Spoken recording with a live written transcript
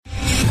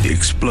The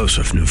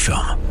explosive new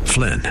film,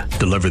 Flynn,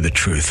 deliver the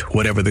truth,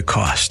 whatever the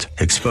cost,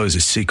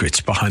 exposes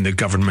secrets behind the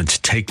government's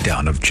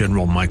takedown of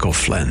General Michael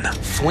Flynn.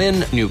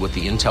 Flynn knew what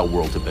the intel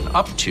world had been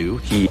up to.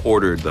 He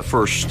ordered the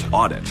first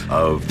audit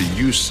of the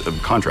use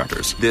of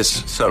contractors.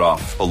 This set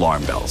off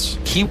alarm bells.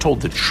 He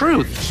told the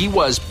truth. He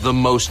was the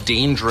most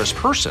dangerous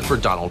person for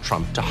Donald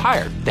Trump to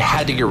hire. They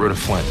had to get rid of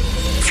Flynn.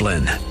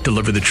 Flynn,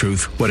 deliver the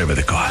truth, whatever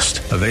the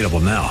cost. Available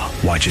now.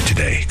 Watch it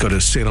today. Go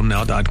to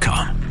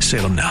salemnow.com.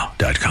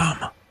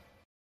 salemnow.com.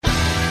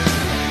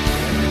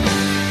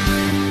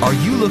 Are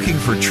you looking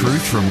for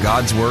truth from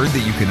God's Word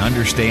that you can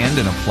understand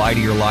and apply to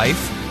your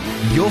life?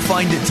 You'll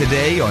find it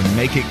today on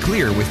Make It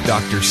Clear with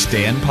Dr.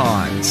 Stan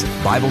Ponz,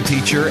 Bible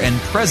teacher and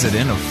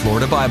president of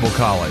Florida Bible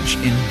College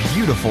in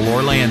beautiful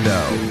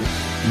Orlando.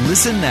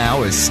 Listen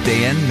now as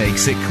Stan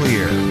makes it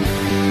clear.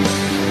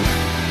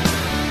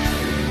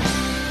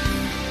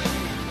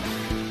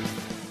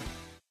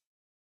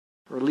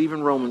 We're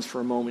leaving Romans for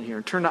a moment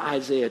here. Turn to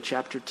Isaiah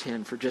chapter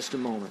 10 for just a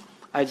moment.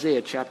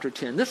 Isaiah chapter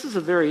 10. This is a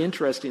very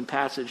interesting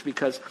passage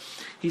because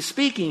he's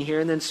speaking here,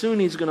 and then soon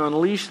he's going to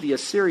unleash the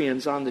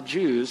Assyrians on the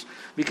Jews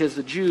because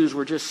the Jews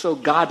were just so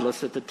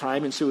godless at the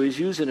time, and so he's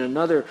using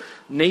another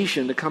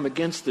nation to come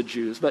against the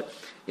Jews. But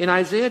in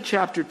Isaiah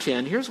chapter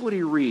 10, here's what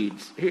he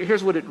reads.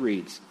 Here's what it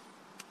reads.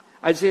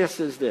 Isaiah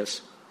says this,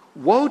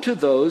 "Woe to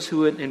those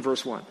who," in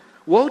verse 1,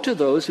 "Woe to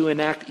those who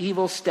enact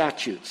evil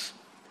statutes,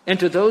 and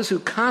to those who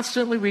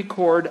constantly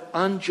record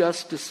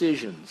unjust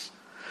decisions,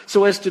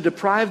 so as to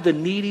deprive the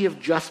needy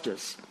of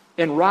justice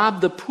and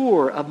rob the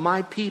poor of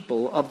my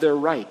people of their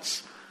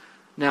rights."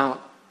 Now,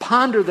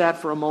 ponder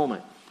that for a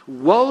moment.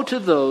 Woe to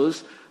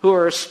those who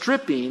are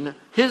stripping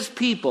his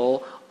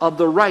people of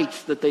the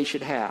rights that they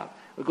should have.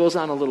 It goes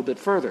on a little bit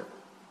further.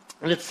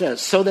 And it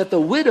says, "So that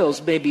the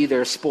widows may be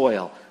their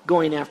spoil,"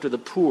 going after the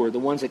poor, the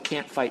ones that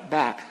can't fight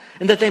back,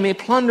 "and that they may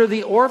plunder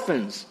the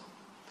orphans.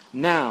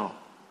 Now,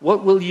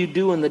 what will you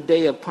do in the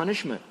day of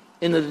punishment,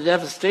 in the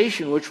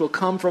devastation which will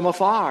come from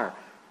afar?"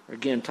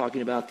 Again,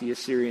 talking about the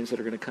Assyrians that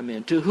are going to come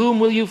in. "To whom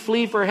will you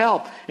flee for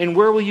help? And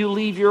where will you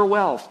leave your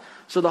wealth?"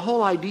 So the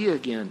whole idea,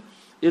 again,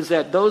 is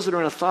that those that are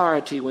in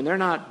authority, when they're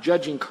not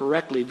judging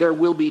correctly, there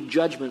will be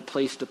judgment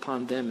placed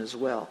upon them as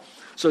well.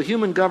 So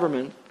human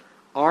government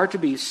are to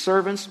be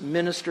servants,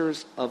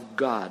 ministers of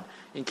God.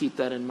 And keep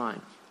that in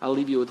mind. I'll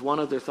leave you with one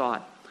other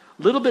thought.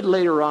 A little bit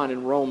later on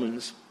in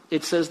Romans,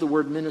 it says the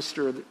word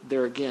minister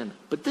there again.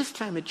 But this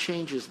time it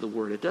changes the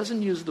word. It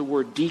doesn't use the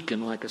word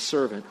deacon like a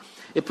servant.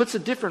 It puts a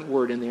different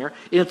word in there.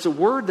 And it's a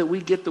word that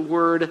we get the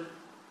word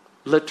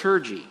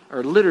liturgy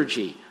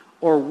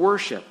or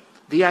worship.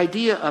 The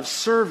idea of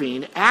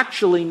serving,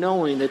 actually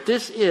knowing that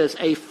this is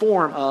a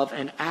form of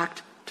an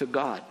act to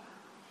God.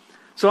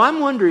 So I'm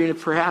wondering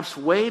if perhaps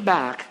way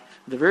back,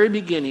 the very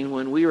beginning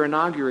when we were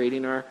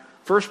inaugurating our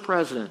first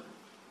president,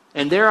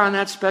 and there on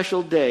that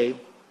special day,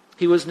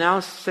 he was now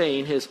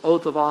saying his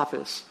oath of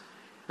office.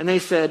 And they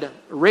said,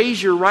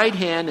 "Raise your right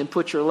hand and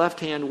put your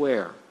left hand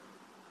where?"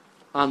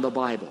 On the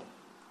Bible.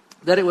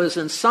 That it was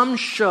in some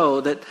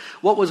show that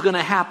what was going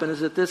to happen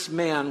is that this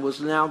man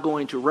was now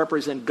going to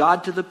represent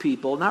God to the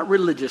people, not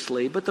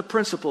religiously, but the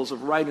principles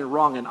of right and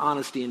wrong and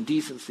honesty and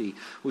decency,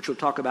 which we'll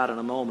talk about in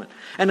a moment.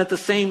 And at the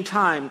same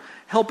time,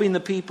 helping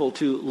the people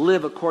to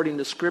live according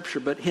to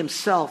Scripture, but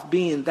himself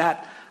being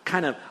that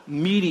kind of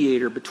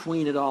mediator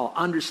between it all,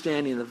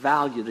 understanding the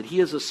value that he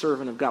is a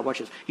servant of God. Watch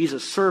this. He's a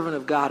servant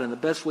of God, and the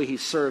best way he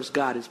serves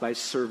God is by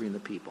serving the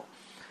people.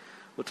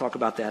 We'll talk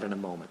about that in a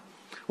moment.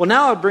 Well,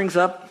 now it brings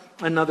up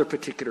another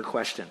particular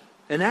question.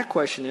 And that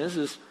question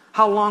is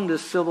how long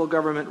does civil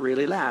government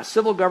really last?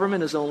 Civil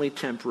government is only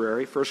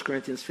temporary. 1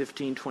 Corinthians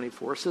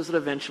 15:24 says that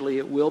eventually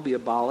it will be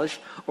abolished,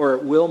 or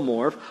it will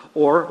morph,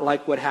 or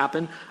like what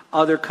happened,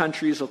 other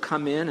countries will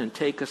come in and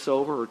take us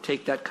over or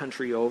take that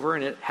country over,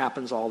 and it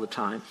happens all the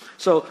time.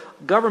 So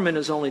government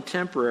is only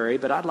temporary,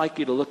 but I'd like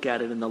you to look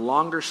at it in the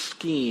longer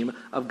scheme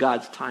of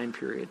God's time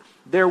period.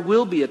 There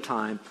will be a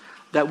time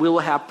that we will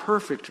have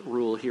perfect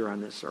rule here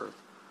on this earth,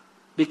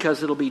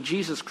 because it'll be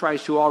Jesus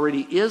Christ who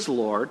already is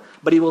Lord,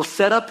 but he will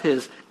set up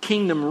his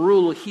kingdom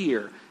rule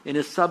here, and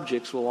his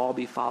subjects will all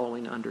be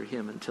following under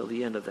him until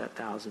the end of that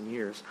 1,000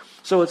 years.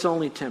 So it's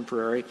only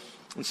temporary,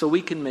 and so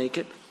we can make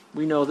it.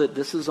 We know that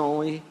this is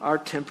only our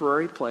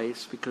temporary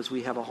place because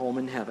we have a home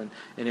in heaven,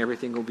 and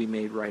everything will be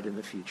made right in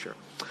the future.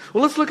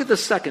 Well, let's look at the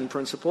second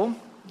principle.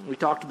 We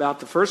talked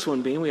about the first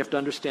one being we have to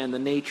understand the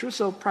nature.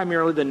 So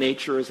primarily the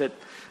nature is that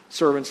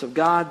servants of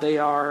God they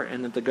are,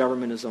 and that the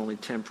government is only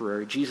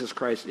temporary. Jesus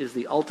Christ is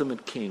the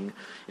ultimate king,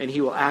 and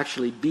he will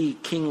actually be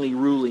kingly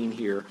ruling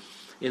here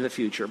in the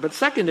future. But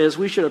second is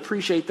we should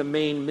appreciate the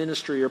main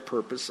ministry or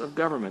purpose of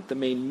government. The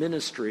main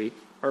ministry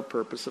or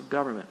purpose of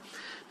government.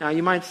 Now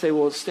you might say,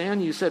 well,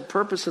 Stan, you said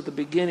purpose at the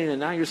beginning, and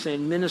now you're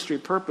saying ministry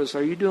purpose.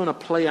 Are you doing a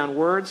play on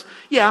words?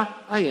 Yeah,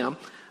 I am.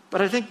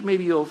 But I think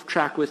maybe you'll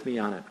track with me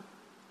on it.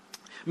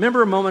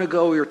 Remember a moment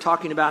ago we were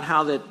talking about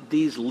how that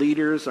these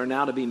leaders are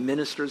now to be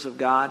ministers of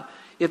God?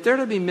 If they're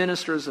to be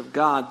ministers of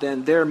God,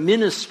 then their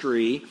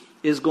ministry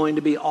is going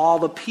to be all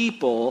the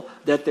people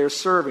that they're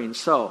serving.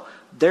 So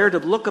they're to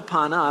look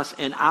upon us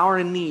and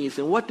our needs,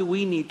 and what do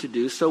we need to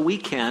do so we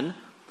can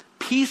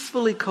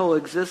peacefully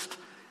coexist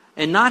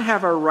and not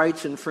have our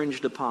rights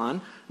infringed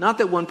upon. Not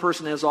that one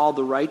person has all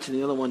the rights and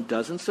the other one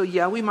doesn't. So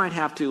yeah, we might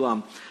have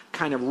to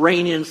kind of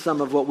rein in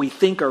some of what we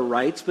think are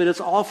rights, but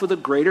it's all for the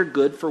greater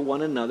good for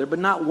one another, but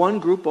not one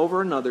group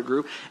over another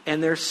group,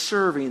 and they're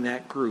serving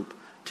that group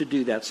to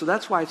do that. So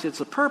that's why it's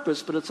a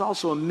purpose, but it's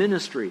also a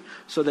ministry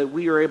so that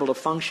we are able to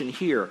function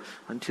here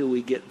until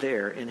we get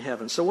there in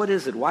heaven. So what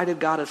is it? Why did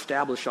God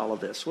establish all of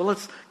this? Well,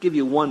 let's give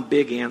you one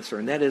big answer,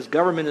 and that is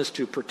government is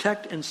to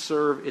protect and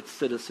serve its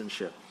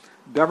citizenship.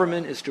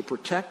 Government is to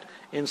protect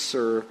and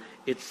serve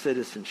its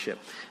citizenship.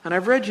 And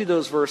I've read you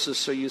those verses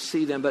so you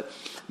see them, but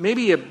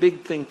maybe a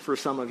big thing for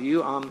some of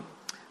you,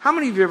 how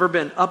many of you have ever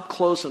been up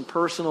close and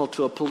personal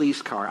to a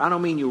police car? I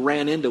don't mean you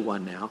ran into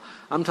one now.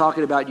 I'm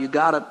talking about you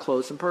got up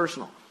close and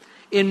personal.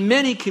 In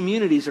many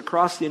communities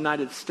across the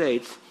United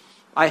States,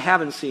 I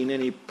haven't seen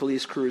any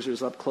police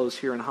cruisers up close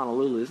here in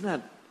Honolulu. Isn't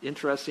that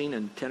interesting?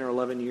 In 10 or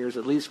 11 years,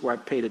 at least, where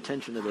I've paid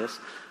attention to this.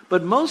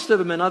 But most of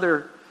them in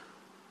other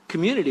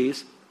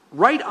communities,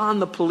 right on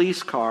the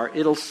police car,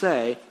 it'll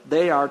say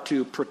they are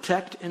to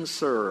protect and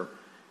serve.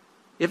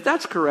 If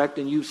that's correct,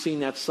 and you've seen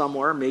that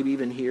somewhere, maybe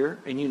even here,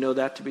 and you know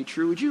that to be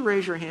true, would you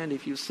raise your hand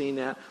if you've seen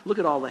that? Look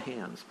at all the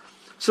hands.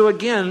 So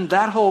again,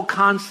 that whole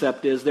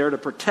concept is they're to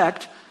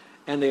protect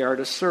and they are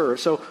to serve.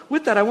 So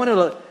with that, I wanted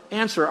to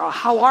answer,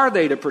 how are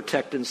they to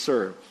protect and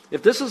serve?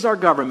 If this is our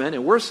government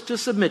and we're to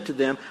submit to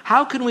them,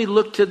 how can we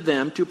look to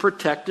them to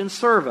protect and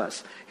serve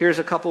us? Here's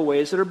a couple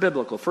ways that are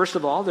biblical. First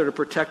of all, they're to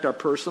protect our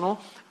personal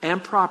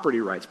and property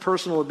rights.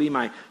 Personal would be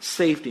my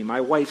safety,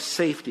 my wife's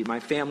safety, my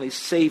family's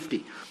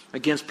safety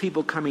against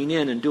people coming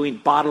in and doing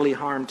bodily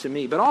harm to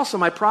me, but also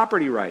my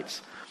property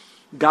rights.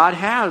 God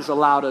has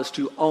allowed us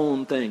to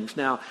own things.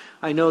 Now,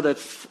 I know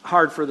that's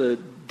hard for the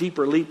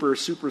deeper, leaper,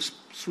 super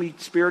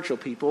sweet spiritual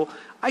people.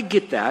 I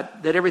get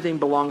that everything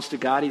belongs to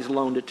God. He's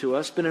loaned it to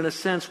us. But in a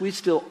sense, we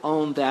still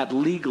own that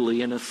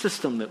legally in a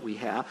system that we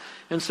have.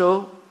 And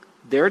so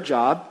their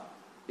job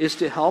is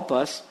to help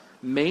us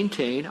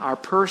maintain our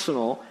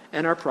personal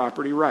and our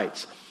property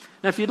rights.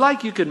 Now, if you'd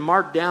like, you can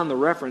mark down the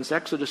reference,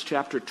 Exodus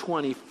chapter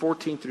 20,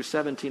 14 through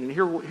 17. And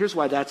here's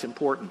why that's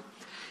important.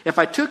 If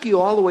I took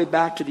you all the way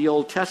back to the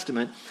Old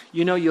Testament,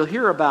 you'll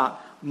hear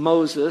about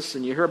Moses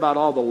and you hear about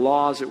all the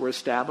laws that were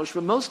established,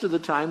 but most of the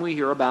time we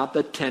hear about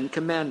the 10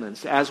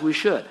 Commandments, as we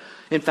should.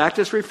 In fact,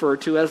 it's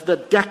referred to as the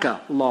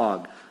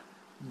Decalogue.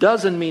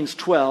 Dozen means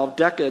 12,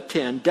 Deca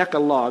 10,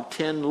 Decalogue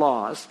 10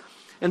 laws.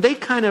 And they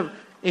kind of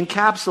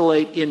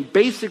encapsulate in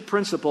basic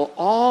principle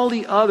all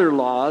the other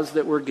laws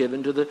that were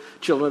given to the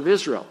children of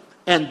Israel.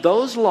 And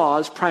those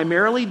laws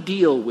primarily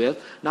deal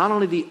with not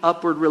only the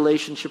upward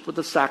relationship with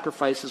the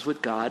sacrifices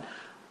with God,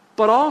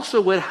 but also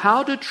with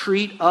how to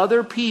treat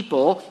other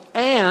people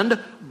and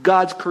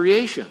God's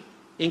creation,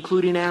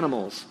 including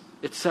animals,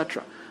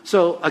 etc.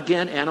 So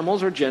again,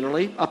 animals are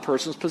generally a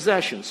person's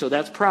possession, so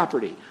that's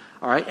property.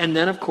 All right, and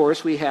then of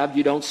course we have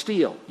you don't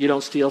steal. You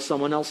don't steal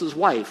someone else's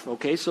wife,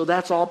 okay? So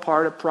that's all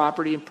part of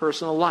property and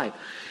personal life.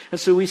 And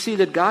so we see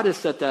that God has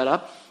set that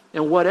up,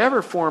 and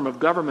whatever form of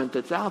government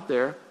that's out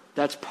there,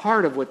 that's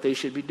part of what they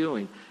should be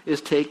doing,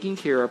 is taking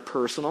care of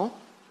personal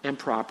and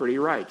property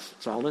rights.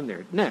 It's all in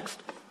there.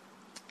 Next,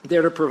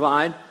 they're to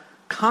provide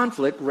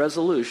conflict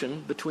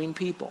resolution between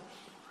people.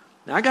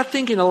 Now, I got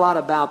thinking a lot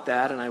about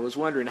that, and I was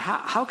wondering,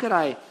 how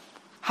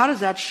does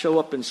that show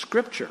up in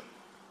Scripture?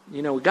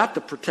 We got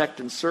the protect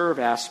and serve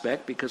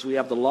aspect because we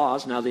have the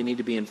laws. Now they need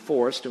to be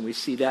enforced, and we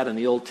see that in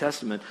the Old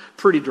Testament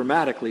pretty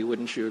dramatically,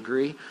 wouldn't you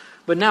agree?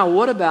 But now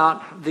what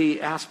about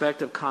the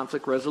aspect of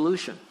conflict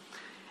resolution?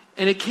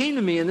 And it came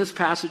to me in this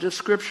passage of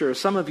Scripture.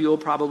 Some of you will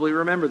probably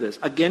remember this.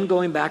 Again,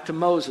 going back to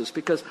Moses,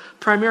 because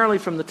primarily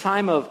from the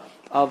time of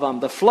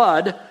the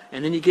flood,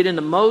 and then you get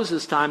into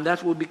Moses' time,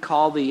 that's what we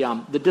call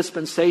the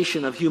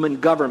dispensation of human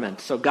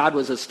government. So God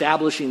was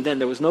establishing then.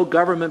 There was no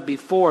government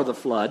before the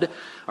flood.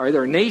 Or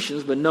there are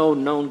nations, but no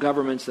known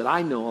governments that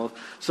I know of.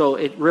 So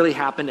it really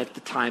happened at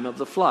the time of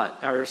the flood,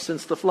 or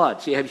since the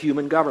flood. So you have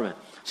human government.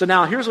 So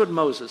now here's what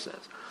Moses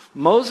says.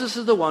 Moses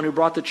is the one who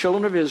brought the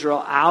children of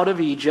Israel out of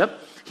Egypt.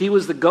 He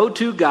was the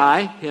go-to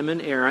guy, him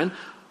and Aaron,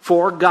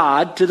 for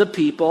God to the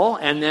people,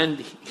 and then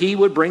he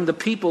would bring the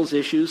people's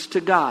issues to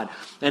God.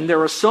 And there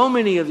were so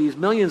many of these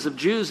millions of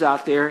Jews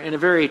out there in a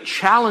very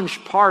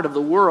challenged part of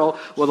the world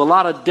with a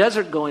lot of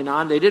desert going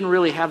on. They didn't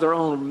really have their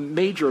own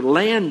major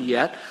land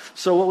yet.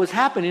 So what was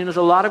happening is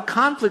a lot of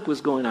conflict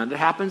was going on. It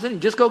happens, and you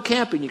just go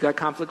camping, you got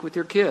conflict with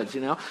your kids,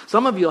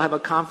 Some of you will have a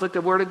conflict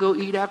of where to go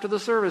eat after the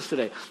service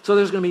today. So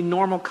there's going to be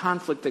normal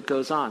conflict that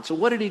goes on. So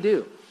what did he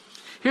do?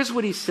 Here's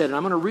what he said, and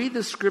I'm going to read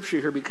this scripture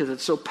here because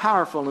it's so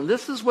powerful, and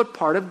this is what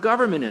part of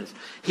government is.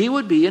 He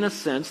would be, in a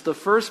sense, the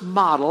first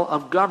model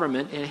of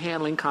government in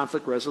handling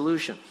conflict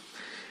resolution.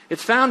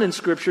 It's found in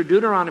Scripture,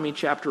 Deuteronomy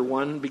chapter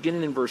 1,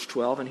 beginning in verse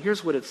 12, and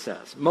here's what it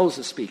says.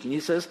 Moses speaking, he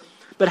says,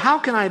 "But how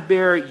can I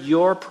bear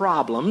your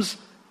problems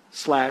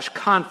 /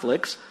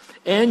 conflicts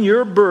and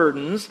your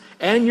burdens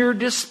and your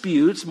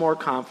disputes, more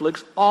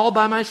conflicts, all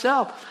by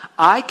myself.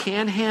 I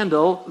can't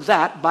handle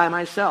that by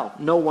myself.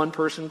 No one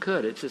person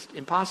could. It's just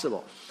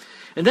impossible.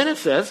 And then it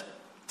says,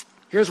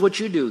 here's what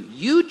you do.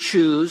 You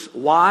choose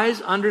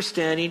wise,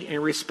 understanding,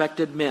 and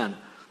respected men.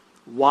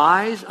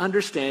 Wise,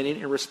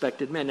 understanding, and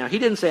respected men. Now, he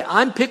didn't say,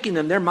 I'm picking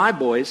them. They're my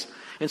boys.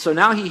 And so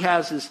now he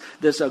has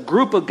this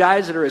group of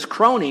guys that are his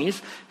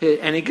cronies,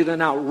 and he can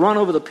now run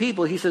over the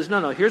people. He says,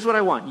 no, here's what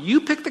I want.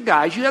 You pick the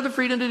guys. You have the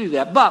freedom to do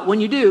that. But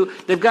when you do,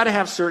 they've got to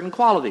have certain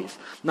qualities.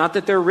 Not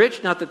that they're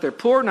rich, not that they're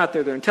poor, not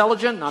that they're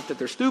intelligent, not that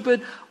they're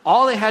stupid.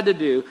 All they had to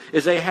do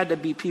is they had to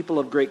be people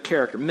of great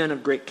character, men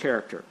of great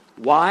character.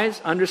 Wise,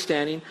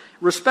 understanding.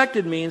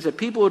 Respected means that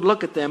people would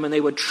look at them and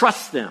they would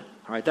trust them.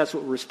 All right, that's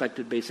what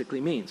respected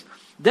basically means.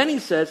 Then he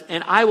says,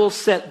 and I will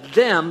set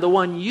them, the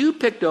one you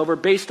picked over,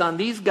 based on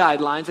these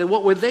guidelines. And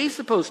what were they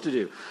supposed to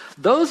do?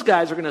 Those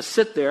guys are going to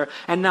sit there,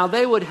 and now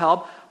they would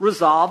help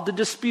resolve the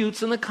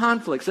disputes and the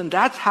conflicts. And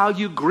that's how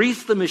you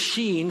grease the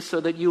machine so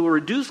that you will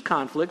reduce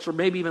conflicts, or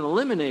maybe even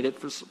eliminate it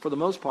for the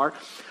most part,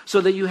 so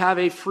that you have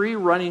a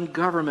free-running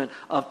government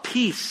of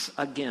peace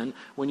again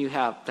when you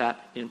have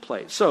that in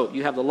place. So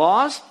you have the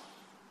laws,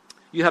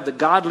 you have the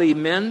godly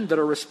men that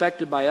are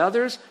respected by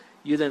others.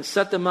 You then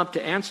set them up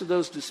to answer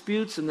those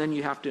disputes, and then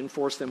you have to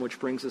enforce them,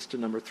 which brings us to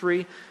number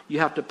 3. You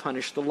have to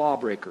punish the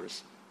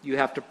lawbreakers. You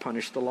have to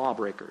punish the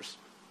lawbreakers.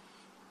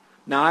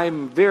 Now,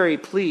 I'm very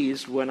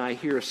pleased when I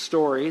hear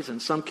stories,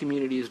 and some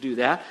communities do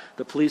that.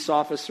 The police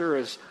officer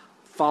is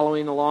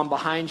following along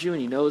behind you,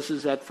 and he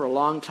notices that for a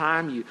long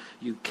time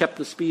you kept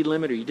the speed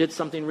limit, or you did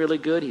something really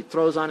good. He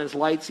throws on his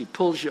lights, he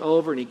pulls you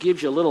over, and he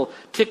gives you a little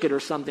ticket or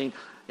something.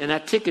 And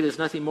that ticket is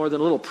nothing more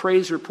than a little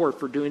praise report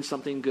for doing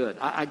something good.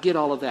 I get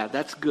all of that.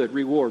 That's good.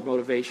 Reward,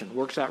 motivation.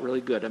 Works out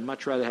really good. I'd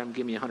much rather have them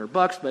give me $100,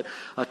 but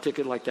a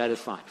ticket like that is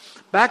fine.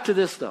 Back to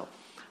this, though.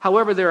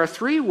 However, there are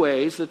 3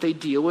 ways that they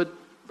deal with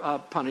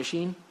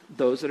punishing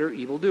those that are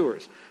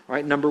evildoers. All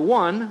right, number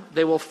 1,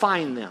 they will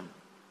fine them.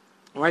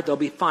 All right, there'll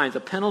be fines, a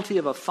penalty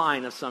of a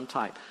fine of some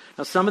type.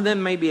 Now, some of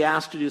them may be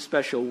asked to do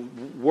special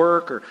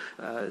work, or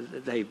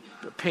they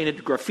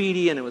painted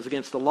graffiti and it was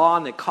against the law,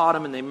 and they caught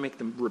them and they make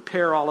them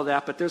repair all of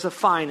that, but there's a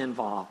fine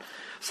involved.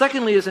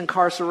 Secondly is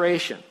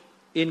incarceration.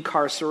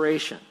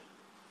 Incarceration.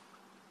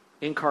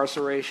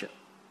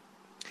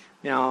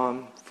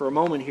 Now, for a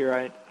moment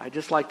here, I'd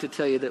just like to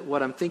tell you that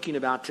what I'm thinking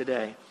about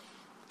today,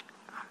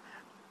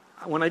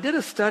 when I did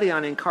a study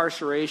on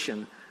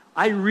incarceration,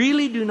 I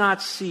really do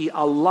not see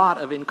a lot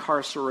of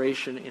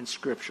incarceration in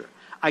Scripture.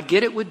 I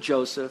get it with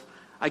Joseph.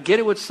 I get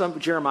it with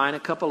Jeremiah and a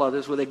couple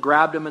others where they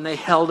grabbed him and they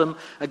held him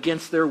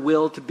against their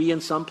will to be in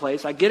some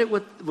place. I get it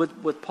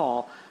with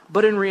Paul.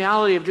 But in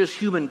reality of just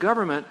human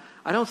government,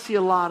 I don't see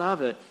a lot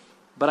of it.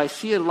 But I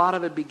see a lot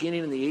of it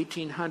beginning in the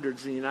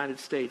 1800s in the United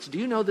States. Do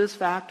you know this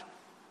fact?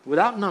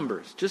 Without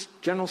numbers, just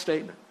general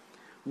statement.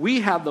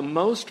 We have the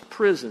most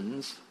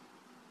prisons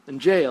and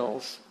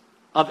jails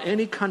of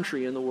any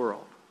country in the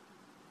world.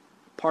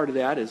 Part of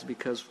that is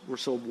because we're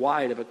so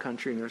wide of a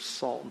country and there's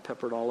salt and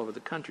peppered all over the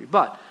country.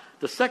 But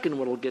the second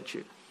one will get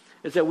you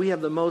is that we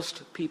have the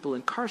most people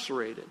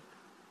incarcerated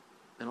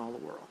in all the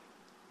world.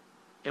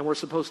 And we're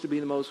supposed to be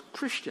the most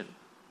Christian,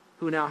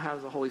 who now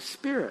has the Holy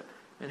Spirit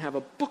and have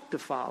a book to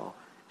follow.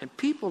 And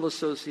people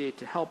associate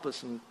to help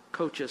us and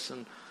coach us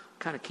and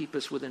kind of keep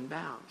us within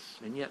bounds.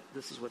 And yet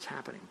this is what's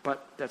happening.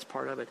 But that's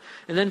part of it.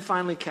 And then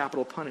finally,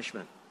 capital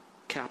punishment.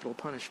 Capital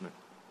punishment.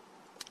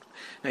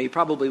 Now, you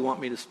probably want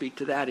me to speak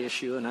to that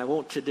issue, and I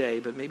won't today,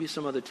 but maybe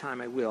some other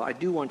time I will. I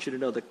do want you to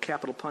know that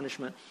capital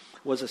punishment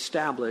was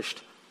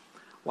established,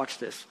 watch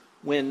this,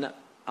 when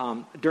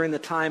during the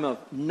time of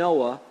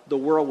Noah, the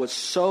world was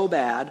so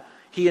bad,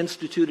 he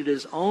instituted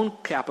his own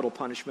capital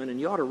punishment, and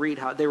you ought to read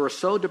how they were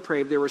so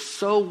depraved, they were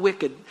so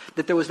wicked,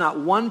 that there was not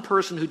one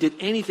person who did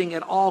anything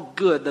at all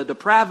good. The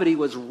depravity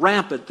was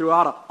rampant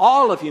throughout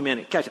all of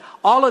humanity. Catch it.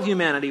 All of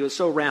humanity was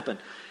so rampant.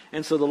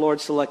 And so the Lord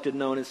selected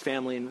Noah and his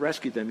family and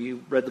rescued them.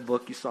 You read the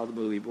book, you saw the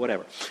movie,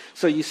 whatever.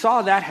 So you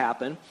saw that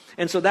happen.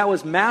 And so that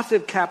was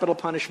massive capital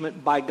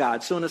punishment by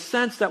God. So in a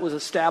sense, that was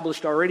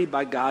established already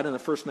by God in the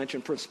first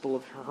mentioned principle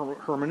of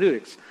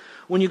hermeneutics.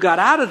 When you got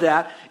out of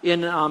that,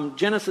 in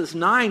Genesis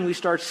 9, we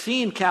start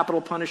seeing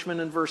capital punishment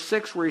in verse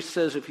 6, where he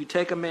says, if you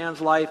take a man's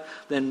life,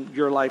 then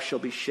your life shall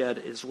be shed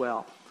as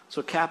well.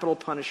 So capital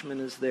punishment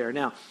is there.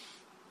 Now,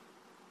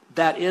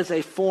 that is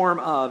a form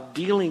of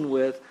dealing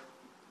with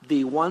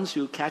the ones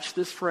who, catch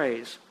this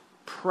phrase,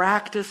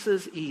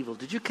 practices evil.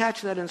 Did you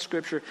catch that in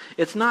Scripture?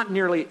 It's not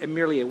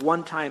merely a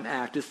one-time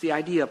act. It's the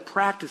idea of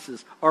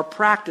practices or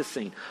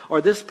practicing. Or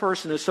this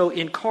person is so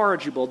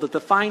incorrigible that the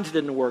fines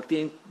didn't work,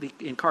 the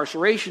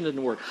incarceration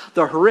didn't work,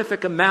 the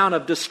horrific amount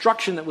of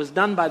destruction that was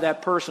done by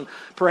that person,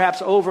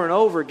 perhaps over and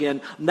over again.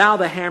 Now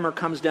the hammer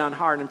comes down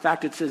hard. In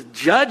fact, it says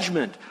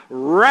judgment,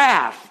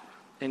 wrath.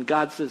 And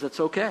God says, that's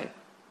okay.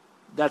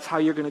 That's how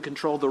you're going to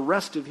control the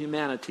rest of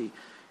humanity.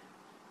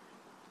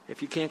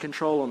 If you can't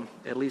control them,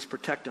 at least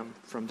protect them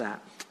from that.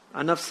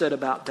 Enough said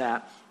about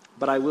that.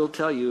 But I will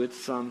tell you,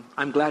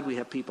 I'm glad we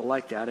have people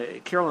like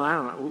that. Carol and I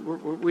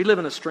don't know. We live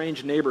in a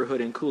strange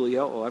neighborhood in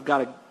Coolio. I've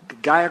got a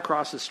guy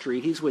across the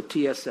street. He's with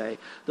TSA.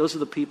 Those are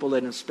the people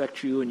that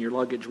inspect you and your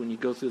luggage when you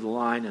go through the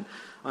line and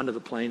onto the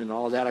plane and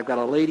all of that. I've got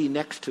a lady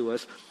next to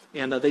us,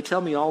 and they tell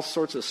me all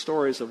sorts of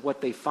stories of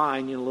what they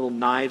find, little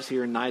knives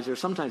here and knives there.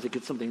 Sometimes they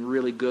get something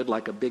really good,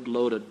 like a big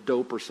load of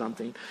dope or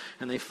something,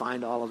 and they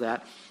find all of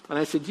that. And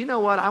I said, you know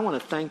what? I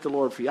want to thank the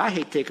Lord for you. I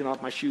hate taking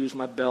off my shoes,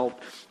 my belt.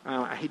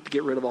 I hate to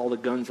get rid of all the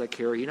guns I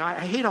carry.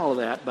 I hate all of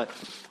that. But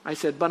I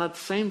said, but at the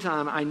same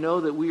time, I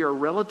know that we are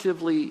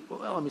relatively,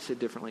 well, let me say it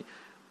differently.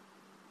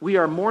 We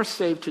are more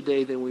safe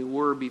today than we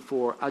were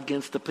before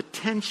against the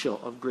potential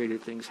of greater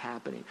things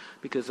happening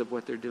because of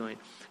what they're doing.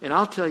 And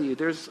I'll tell you,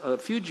 there's a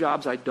few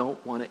jobs I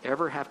don't want to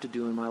ever have to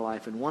do in my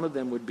life, and one of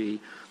them would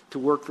be to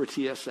work for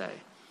TSA.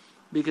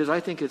 Because I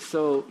think it's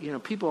so,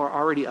 people are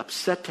already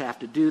upset to have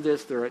to do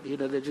this. They're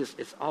just,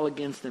 it's all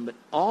against them. But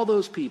all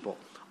those people,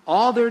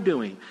 all they're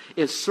doing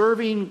is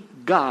serving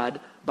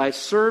God by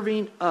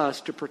serving us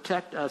to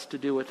protect us to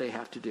do what they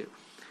have to do.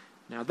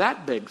 Now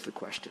that begs the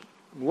question.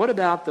 What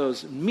about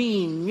those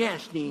mean,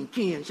 nasty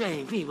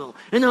TSA people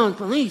and those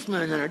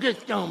policemen that are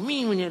just so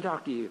mean when they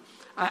talk to you?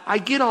 I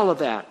get all of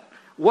that.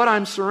 What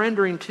I'm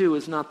surrendering to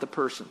is not the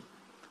person.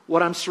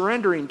 What I'm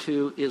surrendering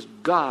to is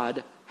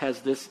God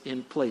has this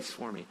in place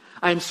for me.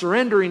 I'm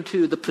surrendering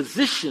to the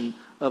position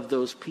of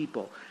those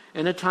people.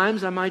 And at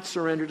times I might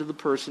surrender to the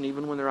person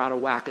even when they're out of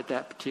whack at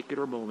that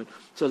particular moment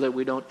so that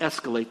we don't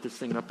escalate this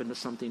thing up into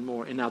something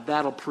more. And now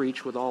that'll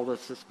preach with all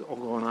this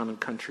going on in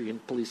country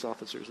and police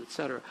officers,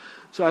 etc.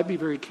 So I'd be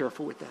very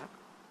careful with that.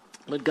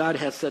 But God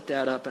has set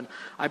that up, and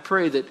I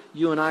pray that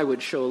you and I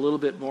would show a little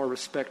bit more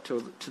respect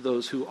to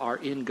those who are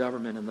in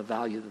government and the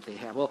value that they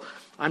have. Well,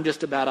 I'm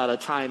just about out of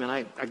time, and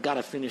I got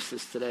to finish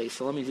this today,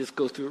 so let me just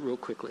go through it real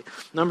quickly.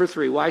 Number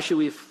 3, why should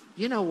we...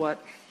 You know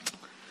what?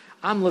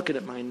 I'm looking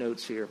at my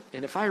notes here,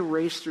 and if I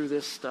race through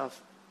this stuff,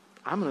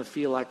 I'm going to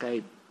feel like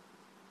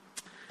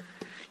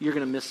you're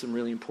going to miss some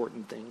really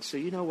important things. So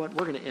you know what?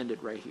 We're going to end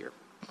it right here.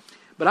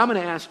 But I'm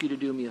going to ask you to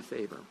do me a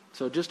favor.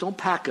 So just don't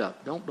pack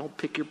up. Don't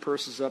pick your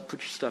purses up, put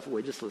your stuff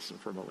away. Just listen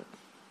for a moment.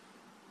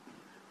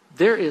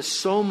 There is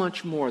so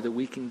much more that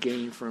we can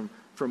gain from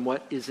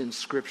what is in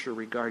Scripture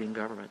regarding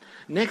government.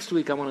 Next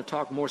week, I want to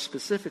talk more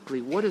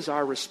specifically, what is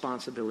our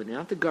responsibility?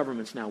 Not the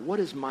government's now. What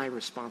is my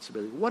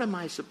responsibility? What am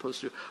I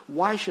supposed to do?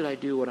 Why should I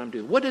do what I'm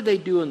doing? What did they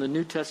do in the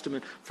New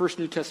Testament, First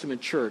New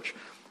Testament church?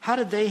 How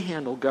did they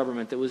handle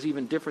government that was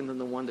even different than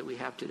the one that we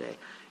have today?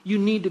 You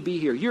need to be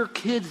here. Your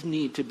kids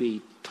need to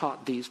be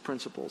taught these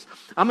principles.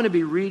 I'm going to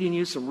be reading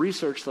you some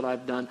research that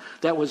I've done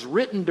that was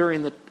written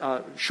during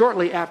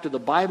shortly after the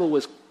Bible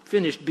was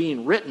finished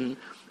being written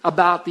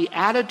about the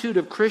attitude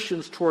of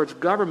Christians towards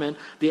government,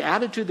 the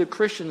attitude that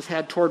Christians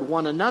had toward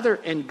one another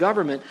and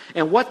government,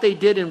 and what they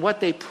did and what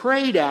they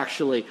prayed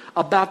actually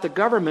about the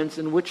governments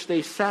in which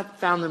they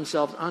found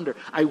themselves under.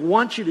 I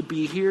want you to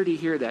be here to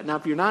hear that. Now,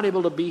 if you're not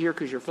able to be here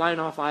because you're flying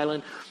off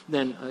island,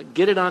 then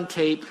get it on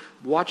tape,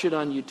 watch it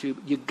on YouTube.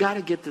 You got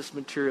to get this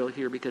material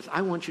here because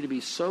I want you to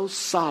be so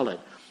solid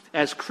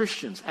as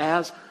Christians,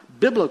 as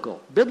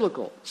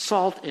biblical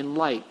salt and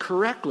light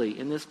correctly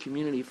in this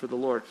community for the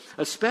Lord,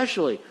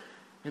 especially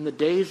in the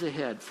days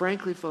ahead.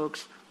 Frankly,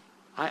 folks,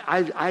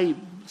 I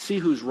see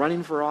who's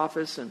running for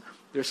office, and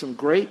there's some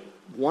great,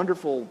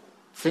 wonderful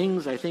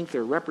things I think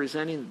they're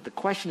representing. The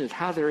question is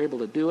how they're able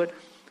to do it,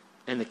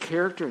 and the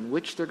character in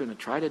which they're going to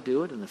try to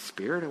do it, and the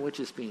spirit in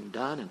which it's being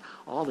done, and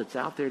all that's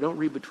out there. Don't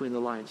read between the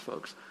lines,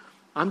 folks.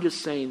 I'm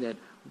just saying that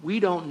we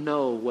don't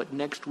know what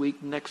next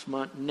week, next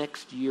month,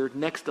 next year,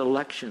 next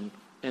election,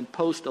 and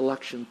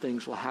post-election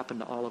things will happen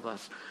to all of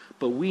us.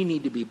 But we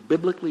need to be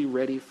biblically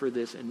ready for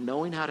this and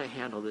knowing how to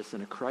handle this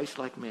in a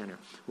Christ-like manner,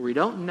 where we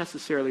don't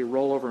necessarily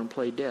roll over and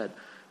play dead,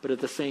 but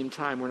at the same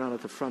time, we're not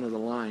at the front of the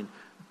line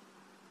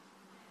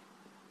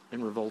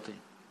and revolting.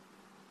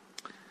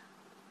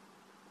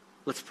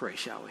 Let's pray,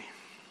 shall we?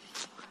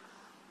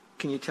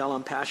 Can you tell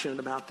I'm passionate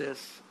about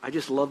this? I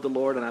just love the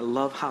Lord, and I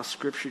love how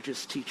Scripture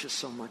just teaches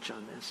so much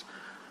on this.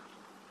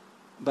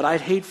 But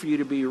I'd hate for you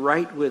to be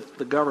right with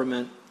the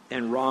government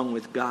and wrong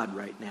with God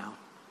right now.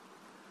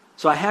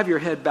 So I have your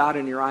head bowed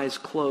and your eyes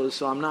closed,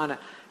 so I'm not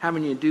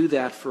having you do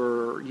that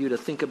for you to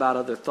think about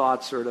other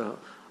thoughts or to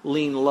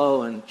lean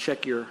low and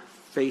check your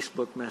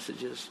Facebook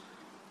messages.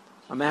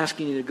 I'm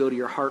asking you to go to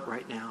your heart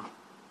right now.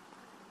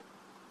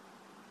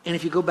 And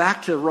if you go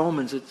back to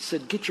Romans, it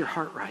said, get your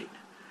heart right.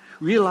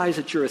 Realize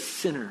that you're a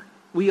sinner.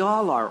 We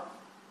all are.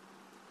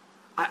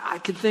 I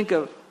could think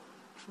of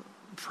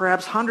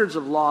perhaps hundreds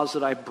of laws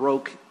that I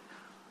broke,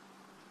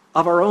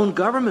 of our own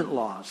government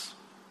laws.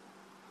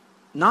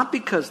 Not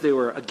because they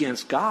were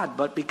against God,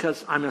 but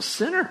because I'm a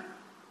sinner.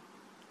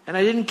 And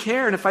I didn't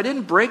care. And if I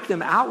didn't break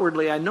them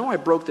outwardly, I know I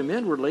broke them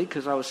inwardly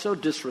because I was so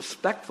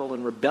disrespectful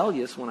and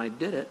rebellious when I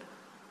did it.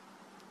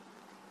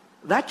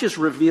 That just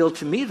revealed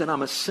to me that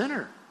I'm a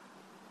sinner.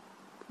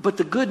 But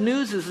the good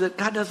news is that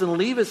God doesn't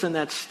leave us in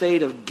that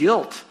state of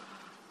guilt.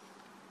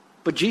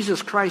 But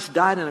Jesus Christ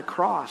died on a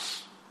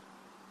cross.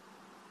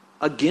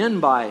 Again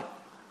by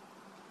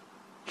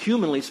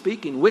humanly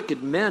speaking,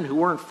 wicked men who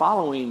weren't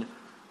following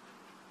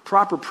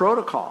proper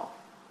protocol.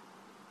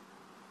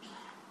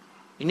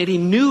 And yet he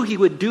knew he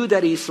would do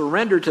that. He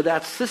surrendered to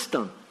that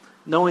system,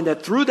 knowing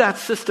that through that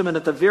system and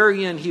at the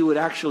very end he would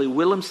actually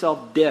will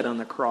himself dead on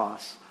the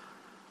cross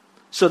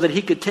so that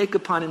he could take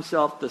upon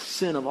himself the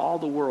sin of all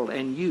the world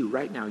and you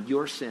right now,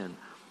 your sin.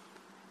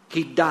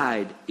 He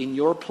died in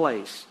your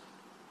place.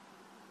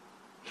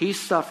 He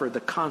suffered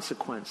the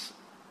consequence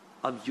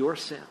of your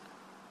sin.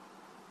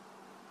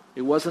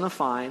 It wasn't a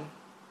fine.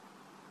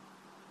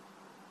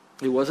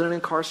 It wasn't an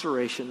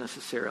incarceration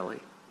necessarily.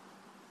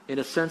 In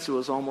a sense, it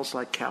was almost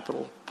like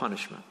capital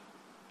punishment.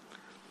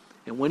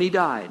 And when he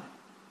died,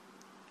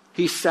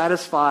 he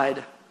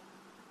satisfied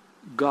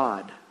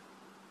God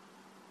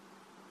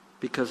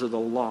because of the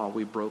law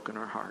we broke in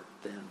our heart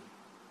then.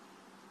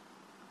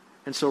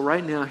 And so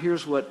right now,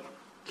 here's what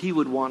he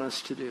would want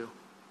us to do.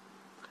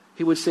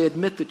 He would say,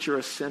 admit that you're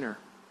a sinner.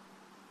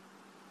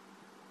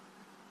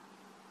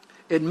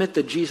 Admit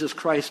that Jesus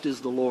Christ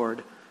is the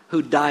Lord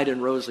who died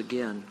and rose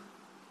again.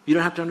 You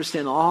don't have to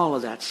understand all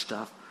of that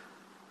stuff,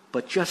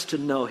 but just to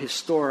know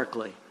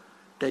historically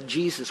that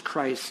Jesus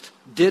Christ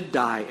did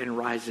die and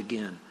rise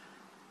again.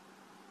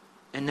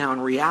 And now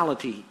in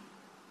reality,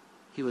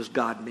 he was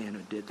God-man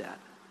who did that.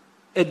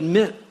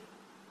 Admit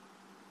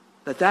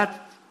that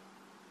that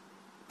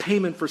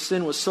payment for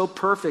sin was so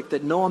perfect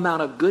that no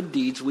amount of good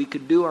deeds we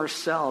could do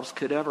ourselves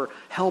could ever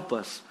help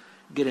us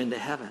get into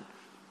heaven.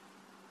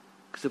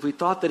 Because if we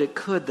thought that it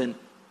could, then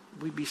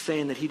we'd be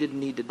saying that he didn't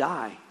need to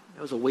die.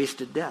 It was a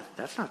wasted death.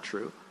 That's not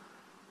true.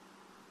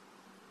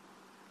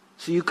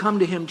 So you come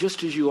to him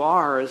just as you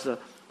are, as a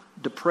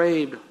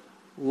depraved,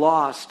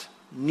 lost,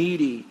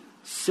 needy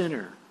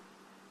sinner.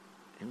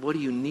 And what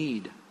do you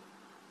need?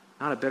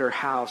 Not a better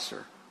house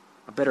or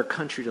a better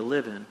country to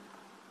live in,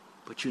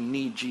 but you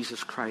need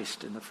Jesus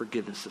Christ and the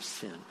forgiveness of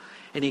sin.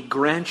 And he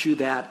grants you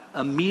that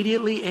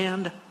immediately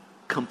and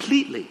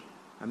completely.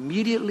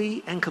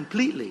 Immediately and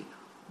completely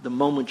the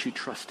moment you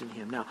trust in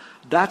him. Now,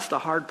 that's the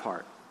hard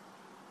part.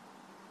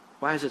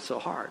 Why is it so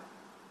hard?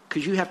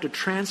 Because you have to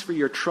transfer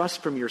your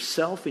trust from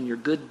yourself and your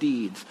good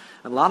deeds.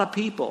 And a lot of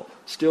people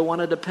still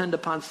want to depend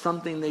upon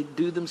something they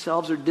do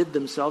themselves or did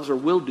themselves or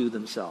will do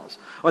themselves.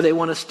 Or they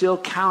want to still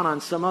count on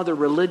some other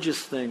religious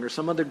thing or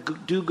some other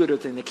do-gooder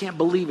thing. They can't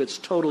believe it's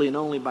totally and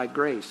only by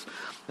grace.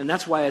 And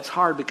that's why it's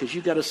hard, because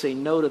you've got to say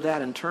no to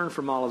that and turn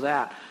from all of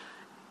that.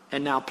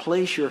 And now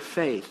place your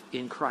faith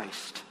in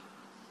Christ.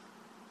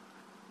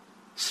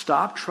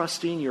 Stop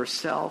trusting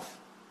yourself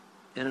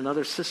and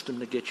another system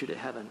to get you to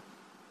heaven.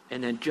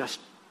 And then just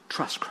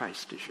trust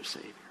Christ as your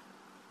Savior.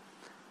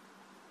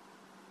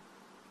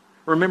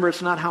 Remember,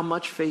 it's not how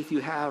much faith you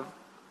have.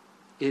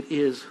 It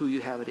is who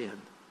you have it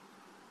in.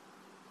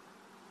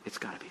 It's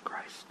got to be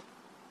Christ.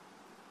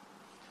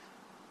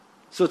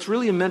 So it's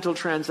really a mental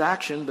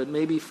transaction, but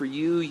maybe for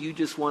you, you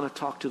just want to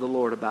talk to the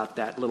Lord about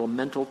that little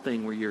mental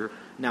thing where you're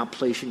now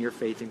placing your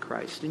faith in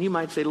Christ. And you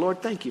might say,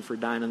 Lord, thank you for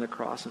dying on the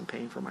cross and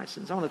paying for my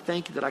sins. I want to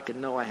thank you that I can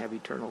know I have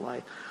eternal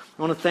life.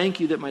 I want to thank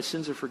you that my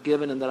sins are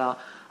forgiven and that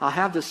I'll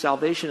have this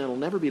salvation and it'll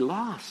never be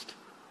lost.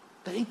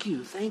 Thank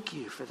you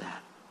for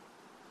that.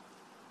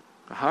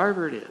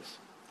 However it is,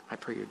 I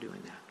pray you're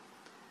doing that.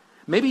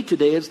 Maybe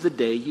today is the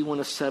day you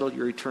want to settle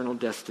your eternal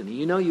destiny.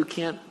 You know you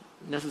can't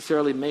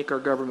necessarily make our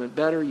government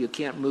better. You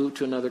can't move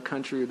to another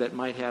country that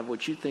might have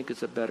what you think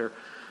is a better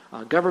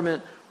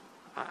government.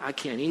 I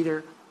can't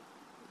either.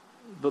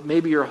 But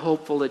maybe you're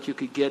hopeful that you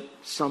could get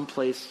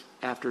someplace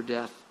after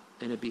death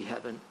and it'd be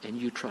heaven, and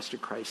you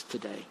trusted Christ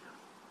today.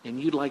 And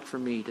you'd like for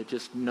me to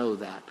just know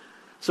that.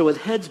 So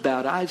with heads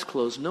bowed, eyes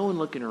closed, no one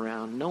looking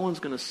around, no one's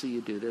going to see you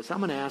do this, I'm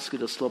going to ask you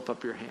to slip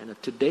up your hand.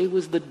 If today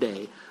was the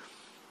day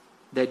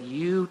that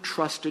you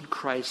trusted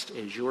Christ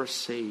as your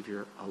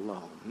Savior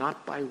alone,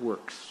 not by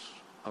works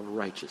of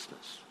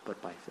righteousness, but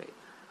by faith.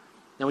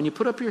 Now when you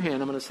put up your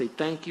hand, I'm going to say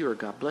thank you or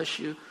God bless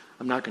you.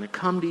 I'm not going to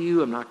come to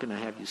you. I'm not going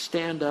to have you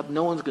stand up.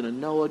 No one's going to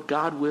know it.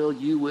 God will,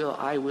 you will,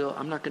 I will.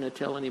 I'm not going to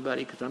tell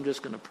anybody because I'm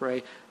just going to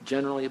pray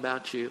generally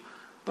about you.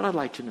 But I'd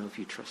like to know if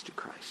you trusted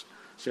Christ.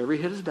 So every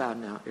head is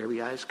bowed now,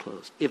 every eye is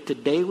closed. If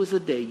today was the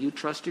day you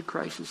trusted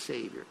Christ as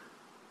Savior,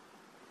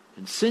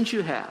 and since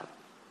you have,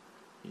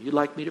 you'd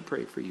like me to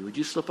pray for you, would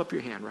you slip up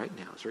your hand right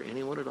now? Is there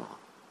anyone at all?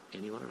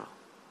 Anyone at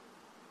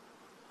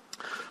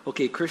all?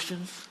 Okay,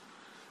 Christians,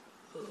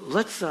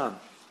 let's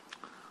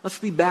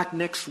be back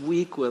next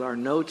week with our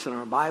notes and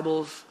our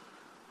Bibles,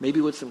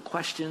 maybe with some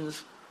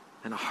questions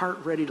and a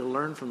heart ready to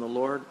learn from the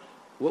Lord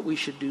what we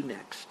should do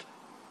next.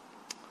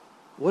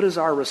 What is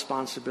our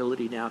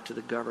responsibility now to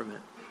the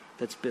government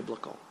that's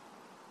biblical?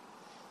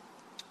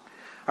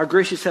 Our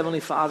gracious Heavenly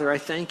Father, I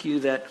thank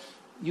you that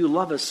you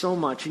love us so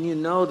much, and you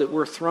know that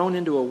we're thrown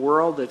into a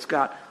world that's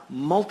got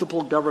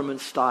multiple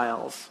government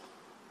styles.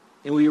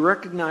 And we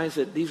recognize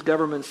that these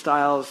government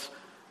styles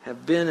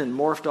have been and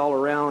morphed all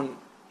around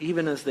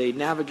even as they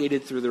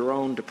navigated through their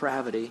own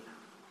depravity.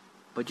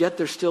 But yet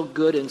they're still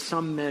good in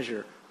some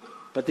measure.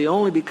 But they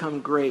only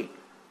become great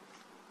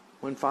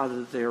when,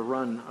 Father, they are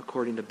run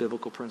according to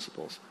biblical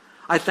principles.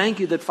 I thank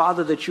you that,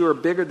 Father, that you are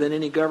bigger than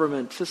any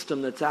government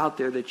system that's out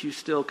there, that you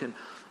still can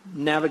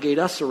navigate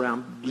us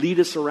around, lead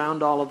us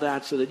around all of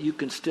that so that you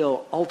can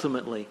still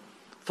ultimately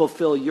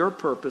fulfill your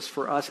purpose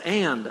for us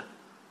and,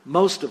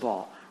 most of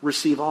all,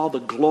 receive all the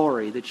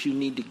glory that you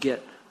need to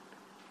get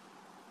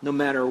no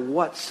matter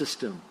what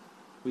system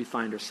we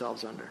find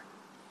ourselves under.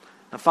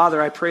 Now,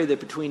 Father, I pray that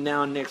between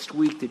now and next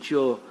week that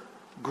you'll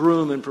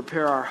groom and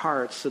prepare our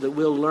hearts so that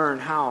we'll learn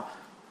how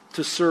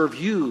to serve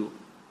you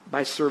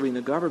by serving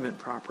the government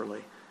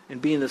properly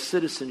and being the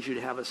citizens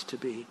you'd have us to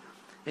be.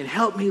 And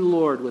help me,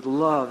 Lord, with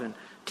love and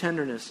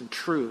tenderness and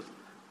truth,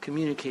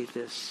 communicate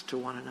this to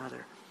one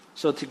another.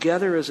 So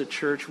together as a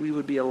church, we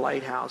would be a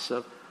lighthouse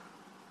of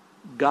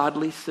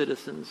godly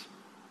citizens,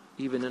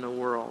 even in a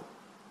world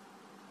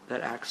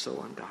that acts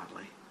so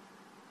ungodly,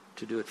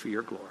 to do it for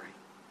your glory.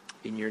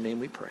 In your name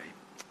we pray.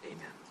 Amen.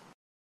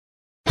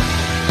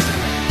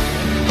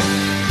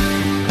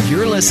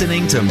 You're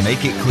listening to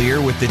Make It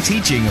Clear with the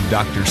teaching of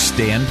Dr.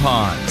 Stan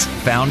Ponz,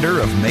 founder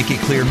of Make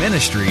It Clear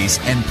Ministries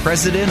and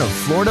president of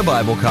Florida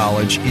Bible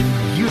College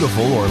in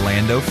beautiful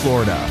Orlando,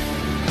 Florida.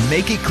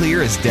 Make It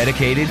Clear is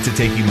dedicated to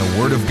taking the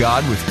Word of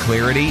God with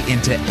clarity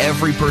into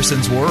every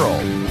person's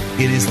world.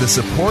 It is the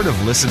support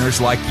of listeners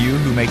like you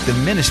who make the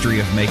ministry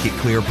of Make It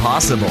Clear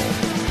possible.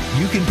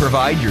 You can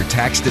provide your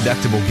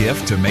tax-deductible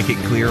gift to Make It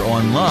Clear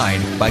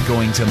online by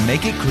going to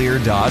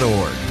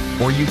makeitclear.org.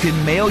 Or you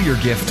can mail your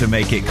gift to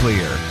Make It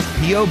Clear,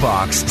 P.O.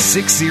 Box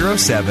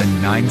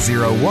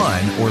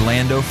 607901,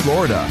 Orlando,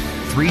 Florida,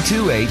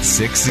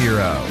 32860.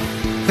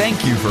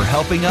 Thank you for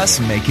helping us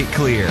make it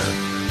clear.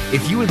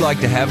 If you would like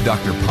to have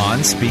Dr.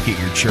 Ponz speak at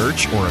your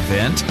church or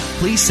event,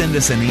 please send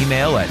us an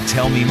email at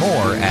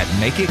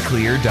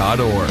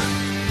tellmemore@makeitclear.org.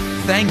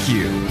 Thank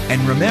you,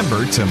 and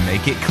remember to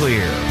make it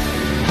clear.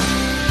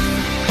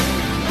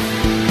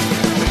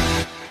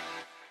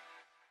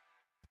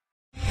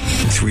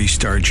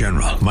 Three-star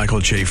General Michael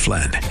J.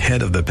 Flynn,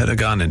 head of the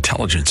Pentagon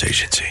Intelligence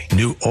Agency,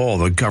 knew all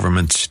the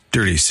government's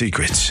dirty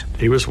secrets.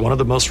 He was one of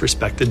the most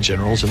respected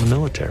generals in the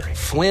military.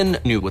 Flynn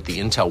knew what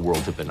the intel world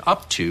had been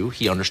up to.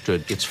 He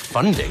understood its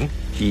funding.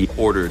 He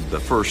ordered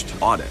the first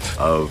audit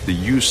of the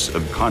use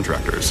of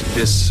contractors.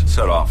 This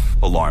set off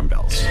alarm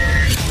bells.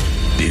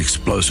 The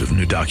explosive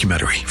new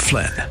documentary,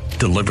 Flynn,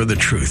 Deliver the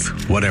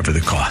Truth, Whatever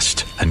the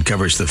Cost,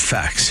 uncovers the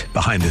facts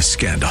behind this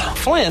scandal.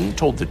 Flynn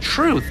told the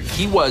truth.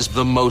 He was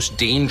the most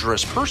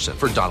dangerous person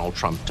for Donald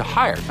Trump to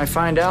hire. I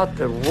find out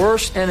the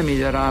worst enemy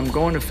that I'm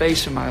going to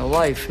face in my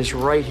life is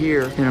right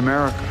here in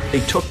America. They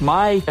took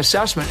my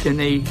assessment and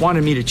they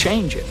wanted me to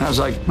change it. And I was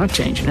like, I'm not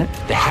changing it.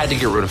 They had to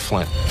get rid of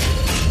Flynn.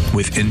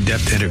 With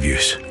in-depth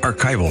interviews,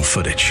 archival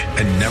footage,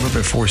 and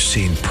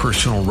never-before-seen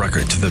personal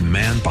records of the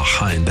man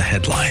behind the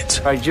headlines.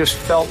 I just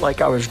felt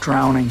like I was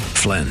drowning.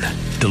 Flynn,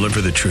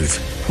 Deliver the Truth,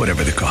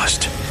 Whatever the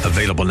Cost.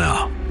 Available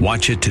now.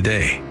 Watch it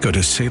today. Go to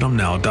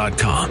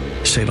salemnow.com.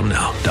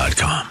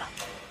 salemnow.com.